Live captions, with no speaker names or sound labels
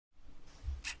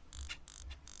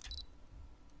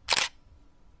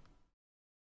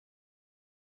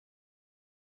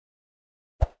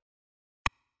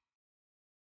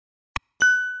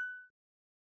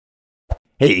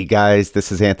Hey guys,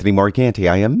 this is Anthony Morganti.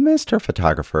 I am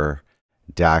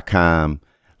MrPhotographer.com.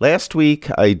 Last week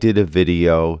I did a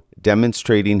video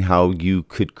demonstrating how you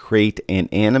could create an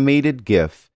animated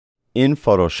GIF in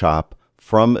Photoshop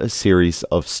from a series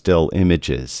of still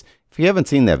images. If you haven't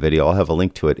seen that video, I'll have a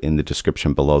link to it in the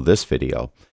description below this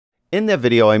video. In that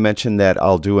video, I mentioned that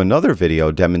I'll do another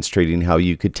video demonstrating how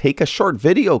you could take a short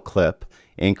video clip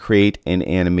and create an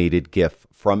animated GIF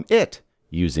from it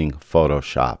using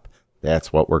Photoshop.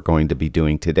 That's what we're going to be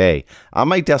doing today. On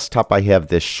my desktop, I have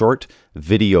this short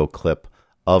video clip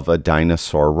of a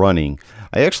dinosaur running.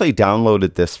 I actually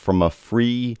downloaded this from a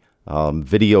free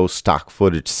video stock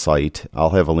footage site.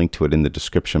 I'll have a link to it in the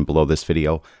description below this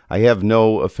video. I have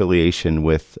no affiliation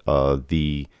with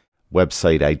the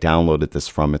website I downloaded this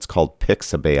from. It's called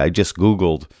Pixabay. I just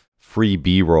Googled free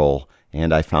B-roll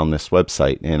and I found this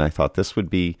website, and I thought this would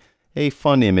be a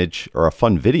fun image or a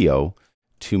fun video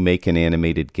to make an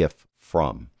animated GIF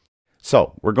from.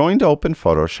 So we're going to open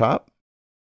Photoshop,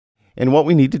 and what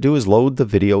we need to do is load the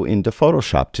video into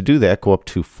Photoshop. To do that, go up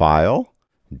to File,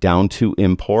 down to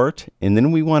Import, and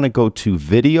then we want to go to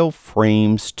Video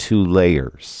Frames to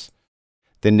Layers.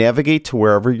 Then navigate to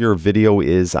wherever your video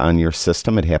is on your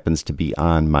system. It happens to be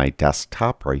on my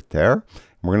desktop right there. And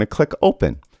we're going to click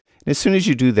Open. And as soon as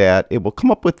you do that, it will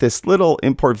come up with this little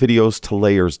Import Videos to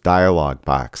Layers dialog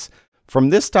box. From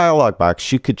this dialog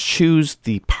box, you could choose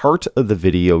the part of the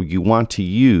video you want to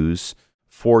use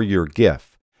for your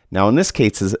GIF. Now, in this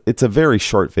case, it's a very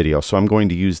short video, so I'm going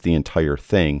to use the entire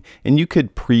thing. And you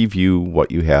could preview what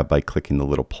you have by clicking the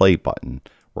little play button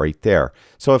right there.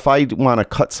 So if I want to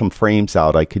cut some frames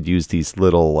out, I could use these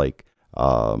little I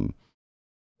don't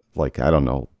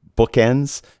know,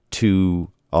 bookends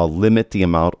to limit the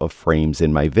amount of frames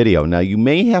in my video. Now, you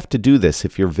may have to do this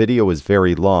if your video is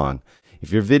very long.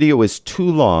 If your video is too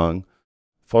long,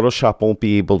 Photoshop won't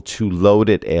be able to load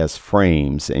it as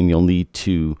frames, and you'll need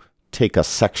to take a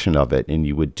section of it, and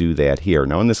you would do that here.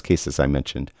 Now, in this case, as I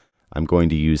mentioned, I'm going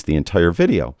to use the entire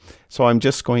video. So I'm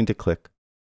just going to click,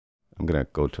 I'm going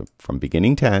to go to from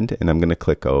beginning to end, and I'm going to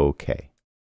click OK.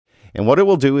 And what it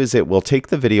will do is it will take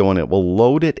the video and it will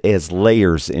load it as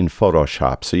layers in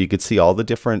Photoshop. So you can see all the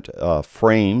different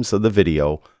frames of the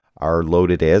video are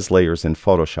loaded as layers in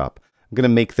Photoshop. I'm going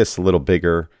to make this a little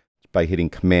bigger by hitting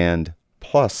Command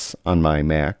plus on my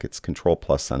Mac. It's Control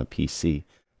plus on a PC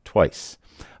twice.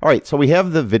 All right, so we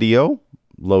have the video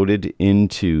loaded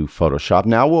into Photoshop.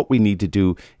 Now what we need to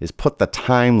do is put the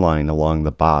timeline along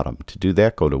the bottom. To do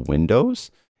that, go to Windows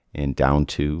and down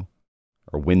to,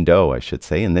 or Window, I should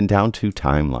say, and then down to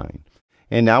Timeline.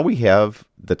 And now we have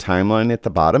the timeline at the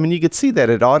bottom, and you can see that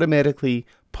it automatically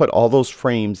put all those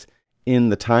frames in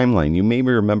the timeline. You may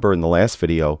remember in the last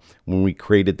video when we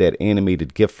created that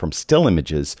animated GIF from still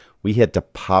images, we had to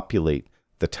populate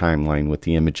the timeline with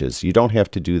the images. You don't have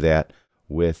to do that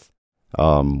with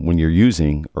when you're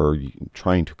using or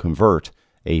trying to convert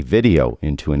a video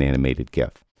into an animated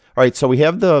GIF. All right, so we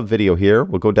have the video here.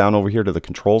 We'll go down over here to the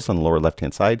controls on the lower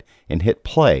left-hand side and hit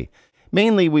play.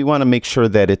 Mainly, we want to make sure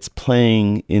that it's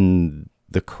playing in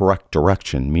the correct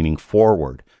direction, meaning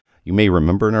forward. You may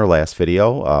remember in our last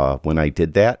video, when I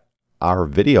did that, our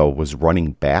video was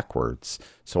running backwards.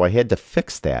 So I had to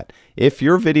fix that. If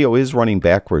your video is running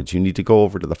backwards, you need to go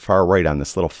over to the far right on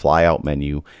this little flyout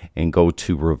menu and go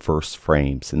to reverse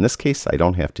frames. In this case, I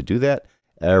don't have to do that.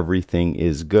 Everything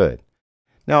is good.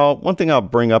 Now, one thing I'll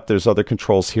bring up, there's other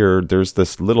controls here. There's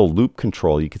this little loop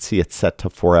control. You can see it's set to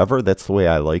forever. That's the way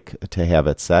I like to have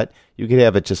it set. You could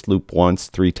have it just loop once,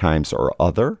 3 times, or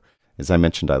other. As I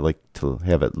mentioned, I like to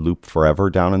have it loop forever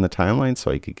down in the timeline so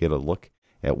I could get a look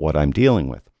at what I'm dealing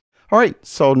with. All right,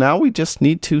 so now we just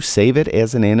need to save it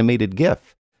as an animated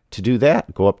GIF. To do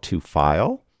that, go up to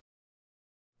File,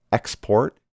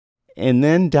 Export, and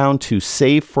then down to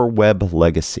Save for Web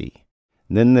Legacy.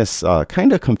 And then this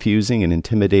kind of confusing and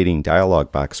intimidating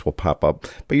dialog box will pop up,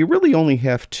 but you really only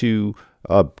have to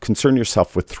concern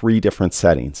yourself with 3 different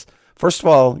settings. First of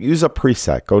all, use a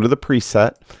preset. Go to the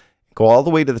preset. Go all the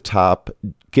way to the top,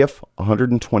 GIF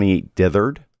 128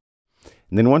 dithered.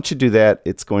 And then once you do that,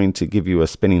 it's going to give you a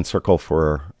spinning circle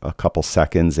for a couple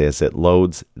seconds as it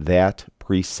loads that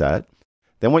preset.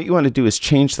 Then what you want to do is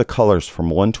change the colors from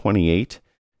 128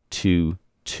 to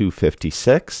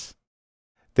 256.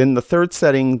 Then the third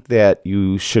setting that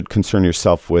you should concern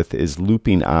yourself with is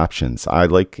looping options. I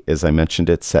like, as I mentioned,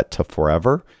 it set to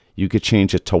forever. You could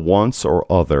change it to once or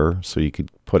other, so you could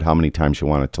put how many times you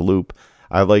want it to loop.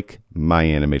 I like my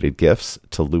animated GIFs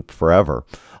to loop forever.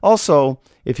 Also,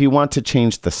 if you want to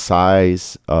change the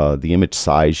size, the image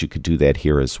size, you could do that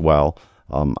here as well.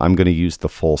 I'm going to use the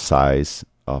full size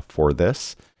for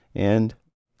this, and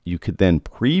you could then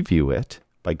preview it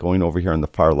by going over here on the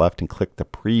far left and click the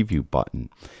preview button.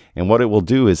 And what it will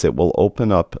do is it will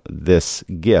open up this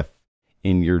GIF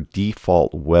in your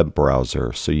default web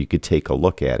browser so you could take a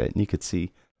look at it. And you could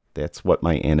see that's what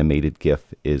my animated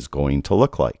GIF is going to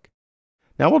look like.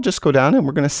 Now we'll just go down and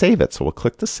we're going to save it. So we'll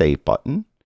click the Save button,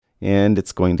 and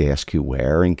it's going to ask you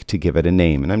where and to give it a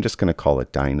name. And I'm just going to call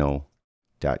it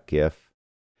dino.gif,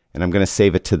 and I'm going to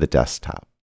save it to the desktop.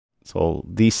 So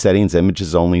these settings,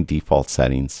 images only, default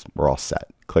settings, we're all set.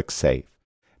 Click Save.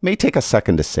 It may take a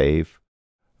second to save.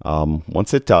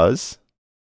 Once it does,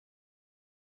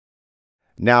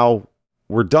 now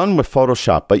we're done with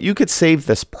Photoshop, but you could save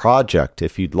this project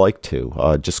if you'd like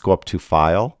to. Just go up to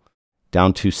File,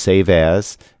 down to Save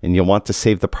As, and you'll want to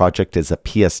save the project as a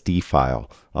PSD file.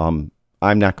 I'm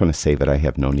not going to save it. I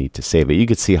have no need to save it. You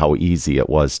could see how easy it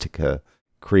was to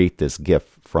create this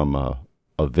GIF from a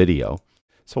video.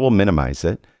 So we'll minimize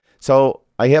it. So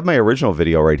I have my original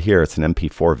video right here. It's an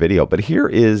MP4 video, but here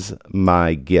is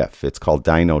my GIF. It's called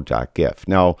dino.gif.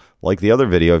 Now, like the other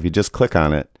video, if you just click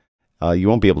on it, you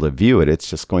won't be able to view it. It's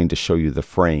just going to show you the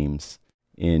frames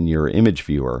in your image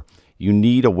viewer. You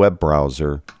need a web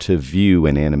browser to view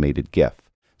an animated GIF.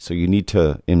 So you need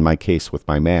to, in my case with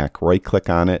my Mac, right click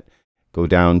on it, go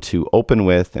down to Open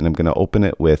With, and I'm going to open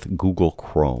it with Google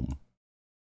Chrome.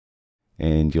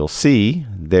 And you'll see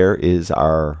there is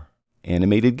our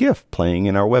animated GIF playing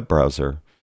in our web browser.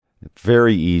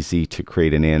 Very easy to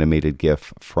create an animated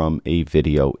GIF from a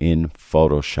video in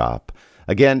Photoshop.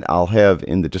 Again, I'll have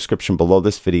in the description below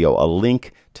this video a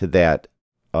link to that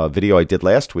video I did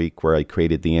last week where I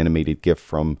created the animated GIF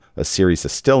from a series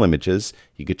of still images.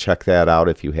 You could check that out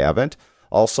if you haven't.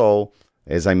 Also,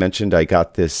 as I mentioned, I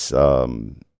got this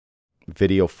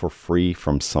video for free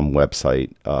from some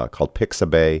website called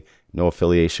Pixabay. No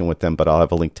affiliation with them, but I'll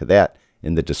have a link to that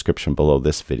in the description below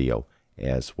this video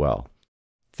as well.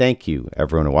 Thank you,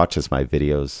 everyone who watches my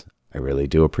videos. I really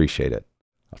do appreciate it.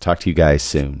 I'll talk to you guys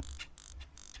soon.